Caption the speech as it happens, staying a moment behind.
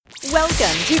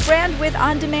Welcome to Brandwidth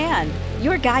On Demand,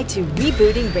 your guide to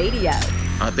rebooting radio.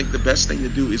 I think the best thing to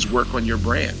do is work on your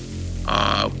brand,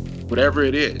 whatever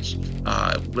it is.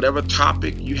 Whatever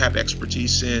topic you have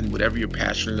expertise in, whatever you're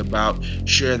passionate about,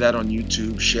 share that on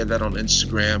YouTube, share that on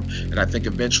Instagram, and I think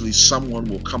eventually someone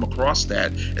will come across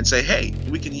that and say, hey,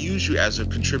 we can use you as a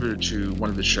contributor to one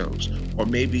of the shows, or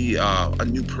maybe a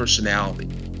new personality,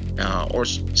 or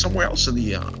somewhere else in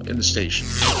the station.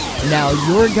 Now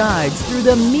your guides through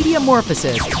the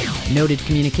Mediamorphosis. Noted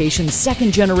communications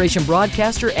second-generation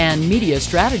broadcaster and media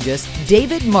strategist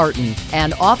David Martin,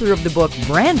 and author of the book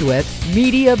Brandwidth,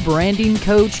 media branding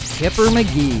coach Tipper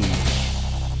McGee.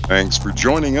 Thanks for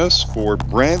joining us for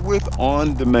Brandwidth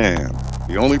On Demand,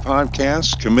 the only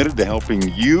podcast committed to helping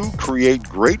you create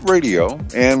great radio,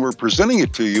 and we're presenting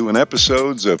it to you in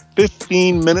episodes of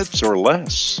 15 minutes or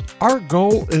less. Our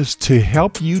goal is to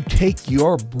help you take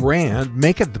your brand,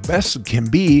 make it the best it can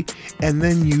be, and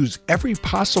then use every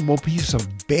possible piece of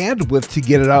bandwidth to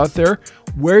get it out there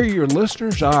where your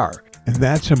listeners are. And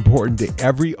that's important to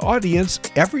every audience,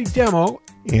 every demo,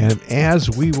 and as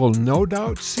we will no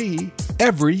doubt see,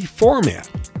 every format.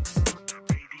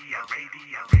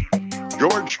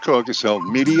 George Cook has held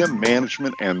media,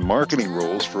 management, and marketing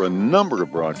roles for a number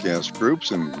of broadcast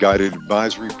groups and guided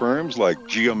advisory firms like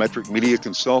Geometric Media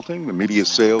Consulting, the Media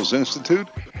Sales Institute,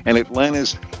 and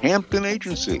Atlanta's Hampton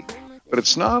Agency. But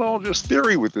it's not all just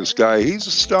theory with this guy. He's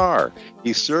a star.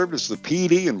 He served as the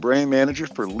PD and brand manager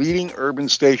for leading urban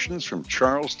stations from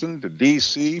Charleston to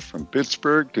D.C., from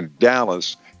Pittsburgh to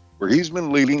Dallas, where he's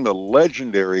been leading the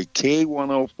legendary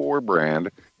K104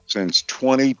 brand since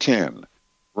 2010.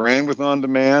 Brandwidth On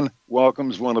Demand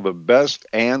welcomes one of the best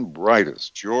and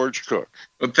brightest, George Cook.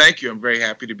 Well, thank you. I'm very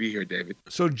happy to be here, David.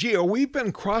 So, Gio, we've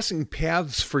been crossing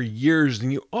paths for years,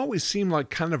 and you always seem like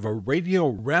kind of a radio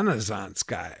renaissance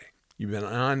guy. You've been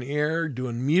on air,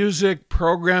 doing music,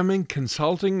 programming,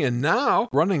 consulting, and now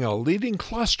running a leading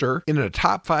cluster in a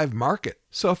top 5 market.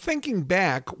 So thinking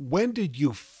back, when did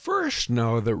you first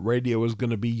know that radio was going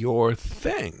to be your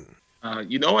thing?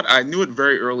 You know what? I knew it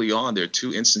very early on. There are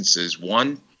 2 instances.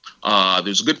 One,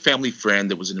 there's a good family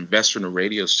friend that was an investor in a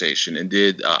radio station and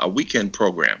did a weekend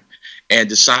program and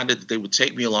decided that they would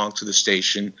take me along to the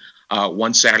station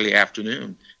one Saturday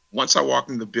afternoon. Once I walked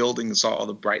in the building and saw all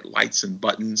the bright lights and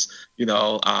buttons,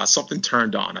 something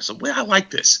turned on. I said, well, I like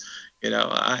this,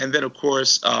 and then, of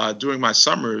course, during my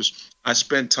summers, I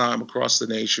spent time across the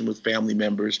nation with family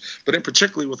members, but in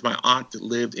particular with my aunt that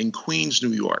lived in Queens, New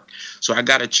York. So I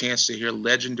got a chance to hear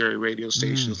legendary radio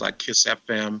stations like Kiss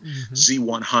FM,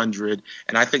 Z100,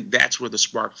 and I think that's where the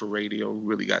spark for radio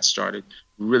really got started,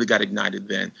 really got ignited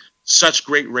then. Such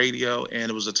great radio, and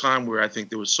it was a time where I think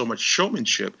there was so much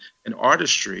showmanship and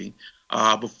artistry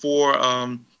before,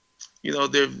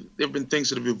 there have been things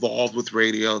that have evolved with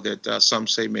radio that some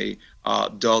say may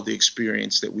dull the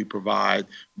experience that we provide.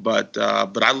 But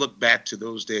I look back to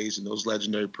those days and those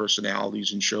legendary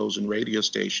personalities and shows and radio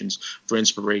stations for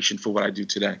inspiration for what I do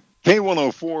today.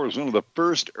 K104 is one of the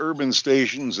first urban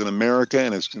stations in America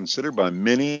and is considered by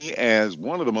many as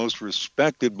one of the most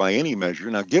respected by any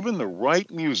measure. Now, given the right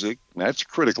music, that's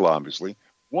critical, obviously,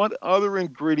 what other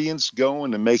ingredients go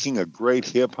into making a great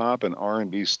hip-hop and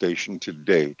R&B station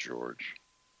today, George?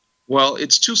 Well,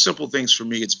 it's 2 simple things for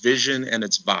me. It's vision and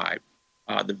it's vibe.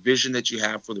 The vision that you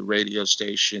have for the radio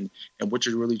station and what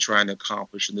you're really trying to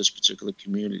accomplish in this particular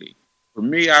community. For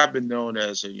me, I've been known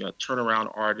as a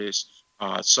turnaround artist,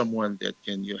 someone that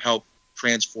can help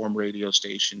transform radio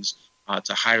stations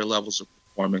to higher levels of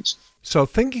performance. So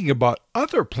thinking about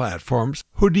other platforms,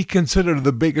 who do you consider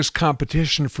the biggest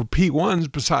competition for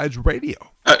P1s besides radio?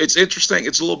 It's interesting.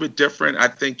 It's a little bit different. I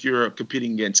think you're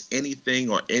competing against anything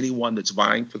or anyone that's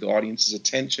vying for the audience's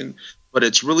attention, but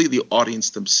it's really the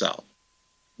audience themselves.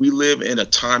 We live in a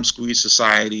time-squeezed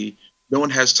society. No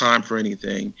one has time for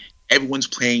anything. Everyone's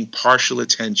paying partial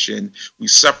attention. We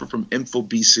suffer from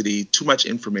infobesity, too much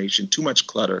information, too much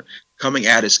clutter coming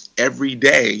at us every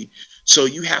day. So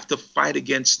you have to fight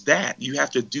against that. You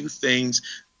have to do things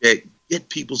that get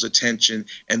people's attention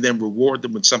and then reward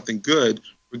them with something good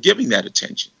for giving that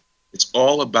attention. It's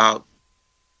all about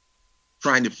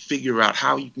trying to figure out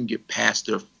how you can get past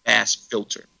their fast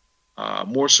filter.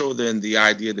 More so than the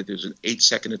idea that there's an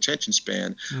 8-second attention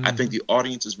span. I think the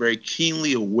audience is very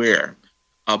keenly aware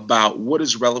about what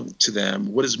is relevant to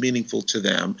them, what is meaningful to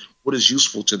them, what is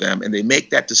useful to them, and they make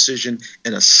that decision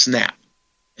in a snap.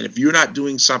 And if you're not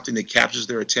doing something that captures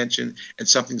their attention and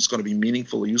something that's going to be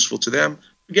meaningful or useful to them,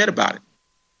 forget about it.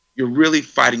 You're really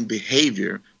fighting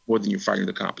behavior more than you're fighting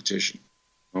the competition.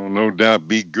 Oh, no doubt.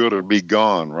 Be good or be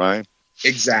gone, right?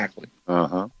 Exactly.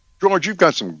 Uh-huh. George, you've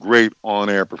got some great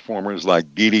on-air performers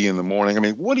like Dee Dee in the morning. I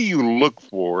mean, what do you look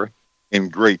for in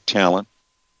great talent?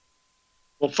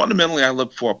 Well, fundamentally, I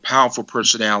look for a powerful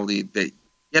personality that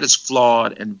yet is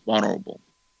flawed and vulnerable.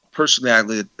 A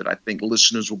personality that I think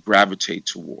listeners will gravitate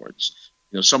towards.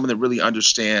 Someone that really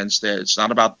understands that it's not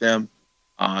about them,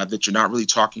 that you're not really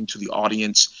talking to the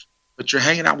audience, but you're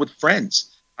hanging out with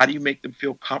friends. How do you make them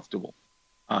feel comfortable?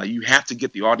 You have to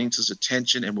get the audience's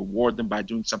attention and reward them by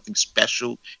doing something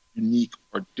special, unique,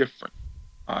 or different.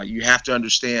 You have to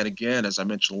understand, again, as I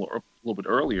mentioned a little bit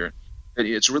earlier, that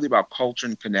it's really about culture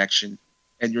and connection.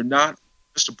 And you're not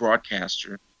just a broadcaster,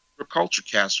 you're a culture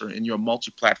caster, and you're a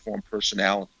multi-platform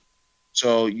personality.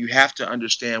 So you have to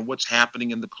understand what's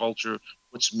happening in the culture,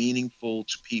 what's meaningful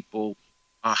to people.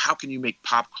 How can you make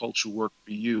pop culture work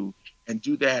for you and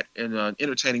do that in an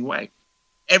entertaining way?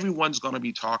 Everyone's going to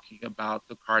be talking about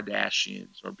the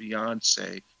Kardashians or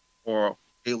Beyonce or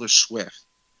Taylor Swift.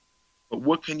 But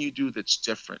what can you do that's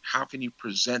different? How can you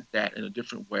present that in a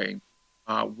different way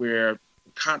where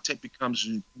the content becomes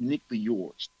uniquely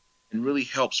yours and really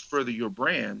helps further your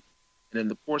brand? And in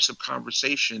the course of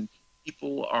conversation,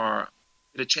 people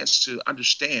get a chance to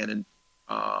understand and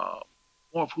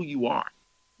more of who you are.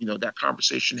 That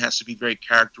conversation has to be very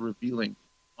character revealing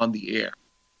on the air.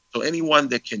 So anyone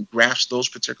that can grasp those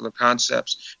particular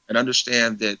concepts and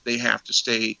understand that they have to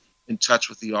stay in touch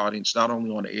with the audience, not only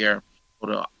on air,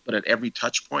 but at every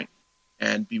touch point,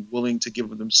 and be willing to give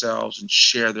of themselves and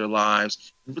share their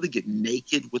lives and really get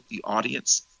naked with the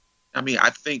audience. I mean, I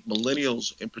think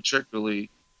millennials in particularly,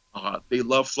 they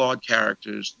love flawed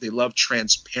characters. They love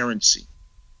transparency.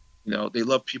 They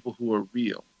love people who are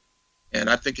real. And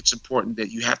I think it's important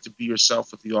that you have to be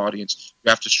yourself with the audience. You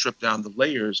have to strip down the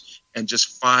layers and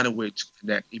just find a way to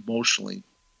connect emotionally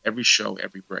every show,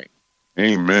 every break.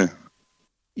 Amen.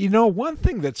 One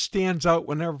thing that stands out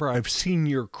whenever I've seen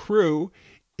your crew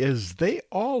is they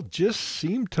all just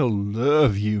seem to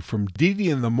love you, from Dee Dee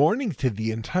in the morning to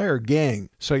the entire gang.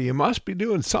 So you must be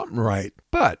doing something right.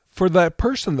 But for that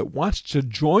person that wants to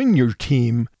join your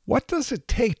team, what does it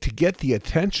take to get the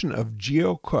attention of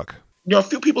Geo Cook? A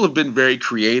few people have been very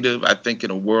creative, I think,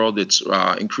 in a world that's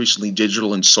increasingly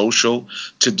digital and social,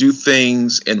 to do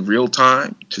things in real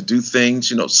time, to do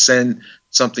things, send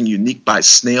something unique by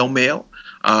snail mail.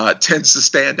 Tends to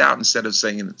stand out instead of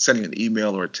sending an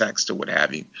email or a text or what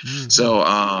have you. Mm-hmm. So,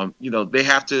 they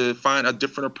have to find a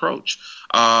different approach.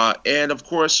 And, of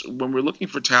course, when we're looking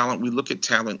for talent, we look at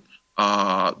talent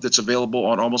that's available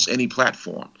on almost any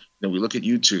platform. We look at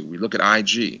YouTube, we look at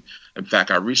IG. In fact,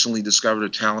 I recently discovered a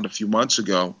talent a few months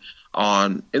ago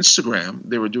on Instagram.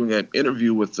 They were doing an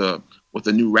interview with a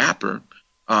new rapper,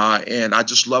 and I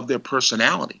just love their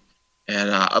personality. And,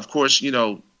 of course,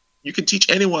 you can teach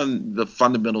anyone the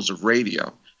fundamentals of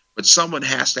radio, but someone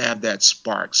has to have that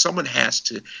spark. Someone has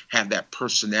to have that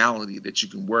personality that you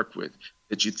can work with,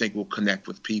 that you think will connect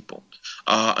with people.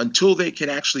 Until they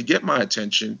can actually get my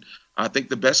attention, I think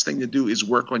the best thing to do is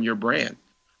work on your brand.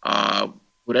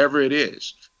 Whatever it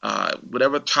is,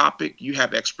 whatever topic you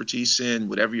have expertise in,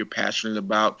 whatever you're passionate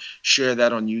about, share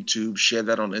that on YouTube, share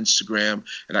that on Instagram.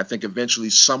 And I think eventually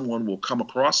someone will come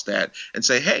across that and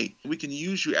say, hey, we can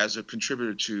use you as a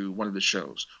contributor to one of the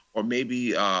shows, or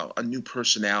maybe a new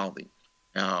personality,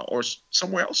 or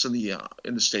somewhere else in the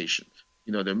station.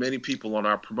 There are many people on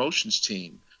our promotions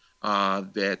team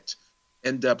that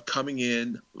end up coming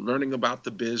in, learning about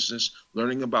the business,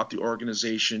 learning about the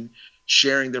organization,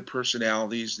 sharing their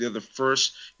personalities. They're the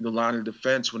first in the line of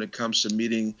defense when it comes to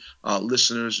meeting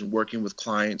listeners and working with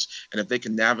clients. And if they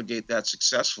can navigate that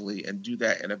successfully and do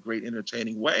that in a great,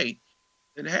 entertaining way,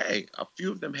 then, hey, a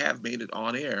few of them have made it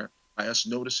on air by us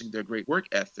noticing their great work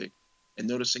ethic and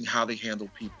noticing how they handle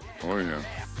people. Oh, yeah.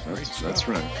 That's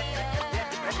right.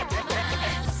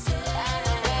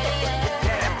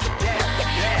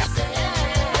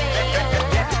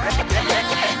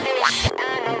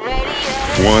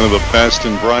 One of the best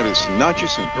and brightest, not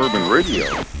just in urban radio,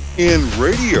 in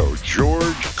radio,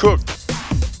 George Cook,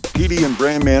 PD and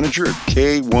brand manager at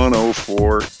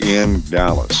K104 in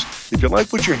Dallas. If you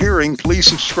like what you're hearing, please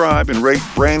subscribe and rate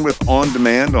Brandwidth On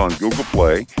Demand on Google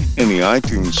Play, in the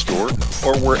iTunes Store,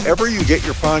 or wherever you get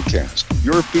your podcast.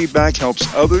 Your feedback helps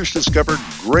others discover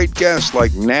great guests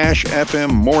like Nash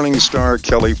FM morning star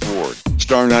Kelly Ford,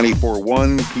 Star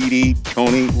 94.1 PD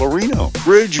Tony Lorino,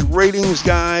 Bridge Ratings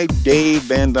Guy Dave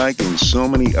Van Dyke, and so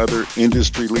many other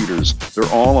industry leaders.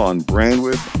 They're all on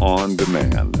Brandwidth On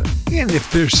Demand. And if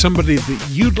there's somebody that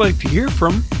you'd like to hear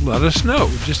from, let us know.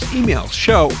 Just email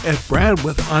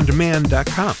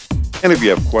show@brandwidthondemand.com. And if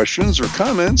you have questions or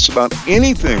comments about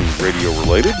anything radio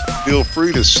related, feel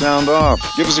free to sound off.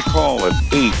 Give us a call at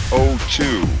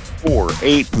 802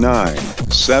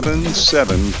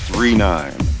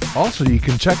 489-7739. Also, you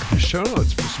can check the show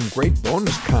notes for some great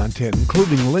bonus content,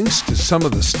 including links to some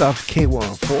of the stuff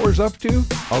K104 is up to,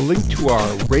 a link to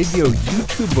our radio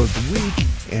YouTube of the week,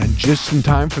 and just in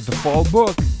time for the fall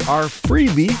book, our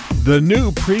freebie, the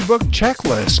new pre-book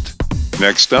checklist.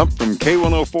 Next up, from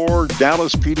K104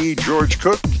 Dallas PD George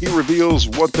Cook, he reveals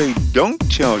what they don't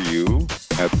tell you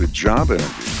at the job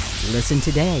interview. Listen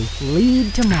today,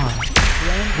 lead tomorrow.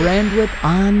 Brandwidth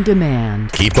On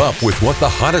Demand. Keep up with what the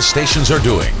hottest stations are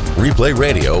doing. Replay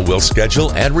Radio will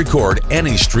schedule and record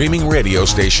any streaming radio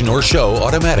station or show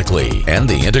automatically. And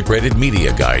the Integrated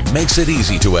Media Guide makes it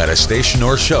easy to add a station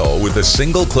or show with a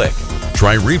single click.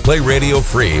 Try Replay Radio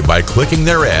free by clicking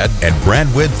their ad at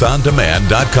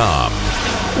brandwidthondemand.com.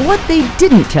 What they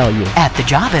didn't tell you at the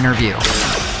job interview.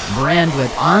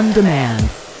 Brandwidth On Demand.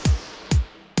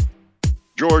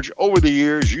 George, over the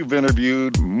years, you've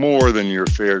interviewed more than your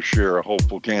fair share of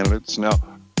hopeful candidates. Now,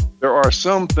 there are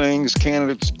some things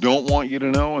candidates don't want you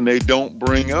to know and they don't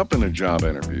bring up in a job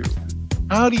interview.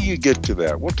 How do you get to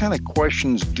that? What kind of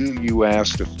questions do you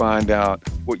ask to find out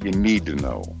what you need to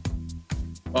know?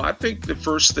 Well, I think the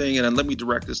first thing, and let me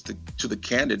direct this to the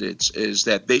candidates, is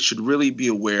that they should really be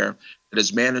aware that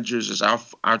as managers, it's our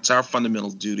fundamental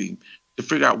duty to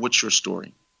figure out what's your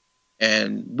story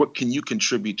and what can you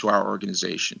contribute to our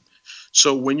organization.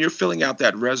 So when you're filling out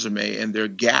that resume and there are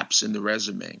gaps in the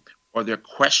resume or there are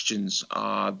questions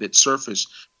that surface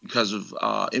because of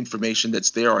information that's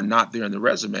there or not there in the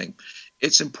resume,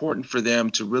 it's important for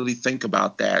them to really think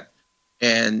about that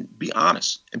and be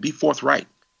honest and be forthright.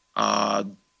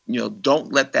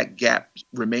 Don't let that gap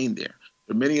remain there.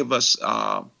 For many of us,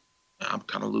 I'm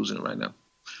kind of losing it right now.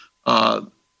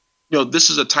 This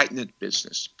is a tight-knit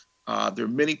business. There are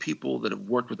many people that have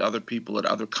worked with other people at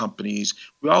other companies.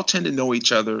 We all tend to know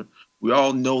each other. We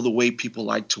all know the way people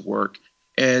like to work.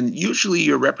 And usually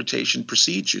your reputation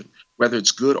precedes you, whether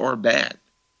it's good or bad.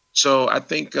 So I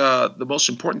think the most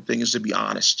important thing is to be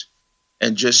honest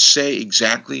and just say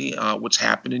exactly what's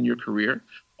happened in your career.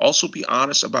 Also be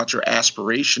honest about your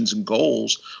aspirations and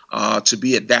goals to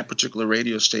be at that particular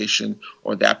radio station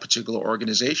or that particular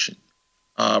organization.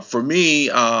 For me,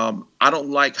 I don't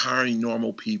like hiring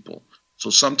normal people. So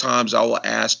sometimes I will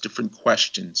ask different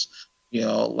questions,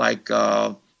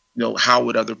 how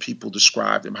would other people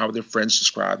describe them? How would their friends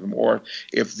describe them? Or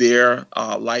if their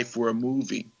life were a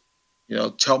movie,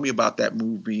 tell me about that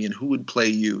movie and who would play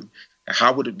you?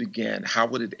 How would it begin? How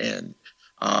would it end?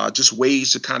 Just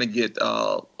ways to kind of get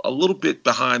a little bit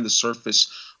behind the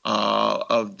surface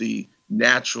of the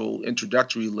natural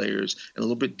introductory layers and a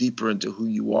little bit deeper into who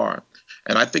you are.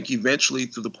 And I think eventually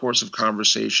through the course of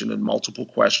conversation and multiple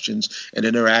questions and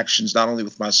interactions, not only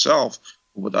with myself,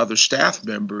 but with other staff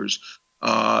members,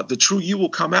 the true you will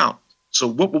come out. So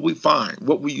what will we find?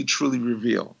 What will you truly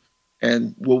reveal?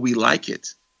 And will we like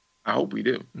it? I hope we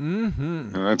do.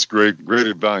 Mm-hmm. That's great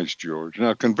advice, George.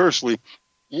 Now, conversely,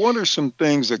 what are some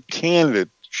things a candidate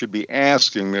should be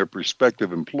asking their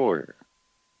prospective employer?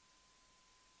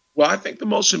 Well, I think the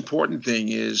most important thing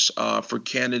is for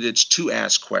candidates to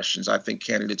ask questions. I think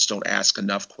candidates don't ask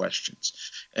enough questions.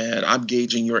 And I'm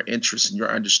gauging your interest and your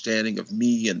understanding of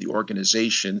me and the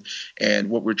organization and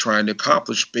what we're trying to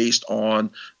accomplish based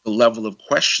on the level of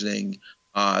questioning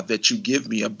that you give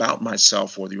me about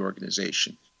myself or the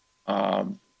organization.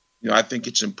 I think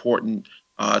it's important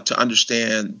to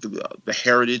understand the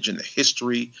heritage and the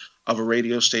history of a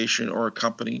radio station or a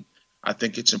company. I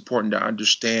think it's important to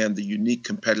understand the unique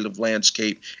competitive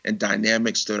landscape and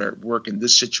dynamics that are at work in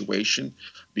this situation,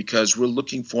 because we're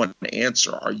looking for an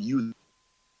answer. Are you the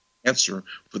answer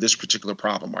for this particular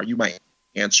problem? Are you my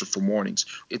answer for mornings?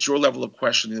 It's your level of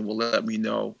questioning that will let me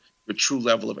know your true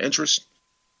level of interest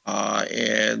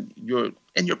and your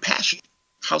passion.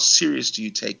 How serious do you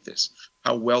take this?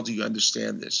 How well do you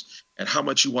understand this? And how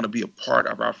much you want to be a part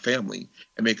of our family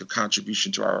and make a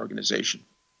contribution to our organization?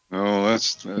 Oh,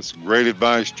 that's great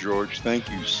advice, George. Thank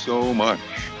you so much.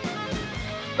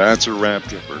 That's a wrap,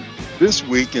 Kipper. This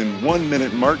week in 1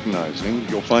 Minute Martinizing,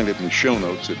 you'll find it in the show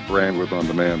notes at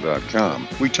brandwidthondemand.com.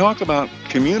 We talk about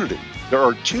community. There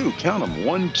are two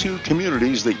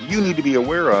communities that you need to be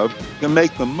aware of to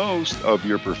make the most of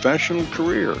your professional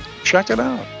career. Check it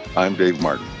out. I'm Dave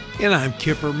Martin. And I'm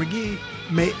Kipper McGee.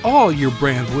 May all your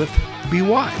Brandwidth be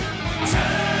wide.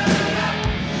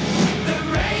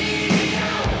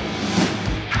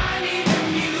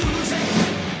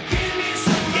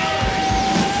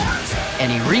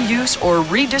 Any reuse or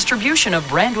redistribution of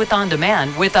Brandwidth On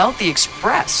Demand without the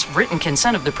express written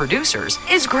consent of the producers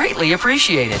is greatly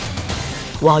appreciated.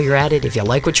 While you're at it, if you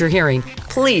like what you're hearing,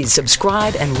 please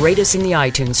subscribe and rate us in the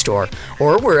iTunes Store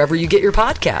or wherever you get your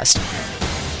podcast.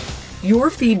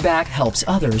 Your feedback helps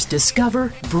others discover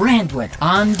Brandwidth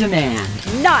On Demand.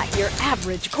 Not your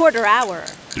average quarter hour.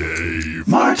 Dave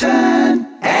Martin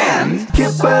and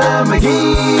Kipper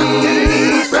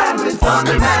McGee. Brandwidth On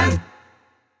Demand.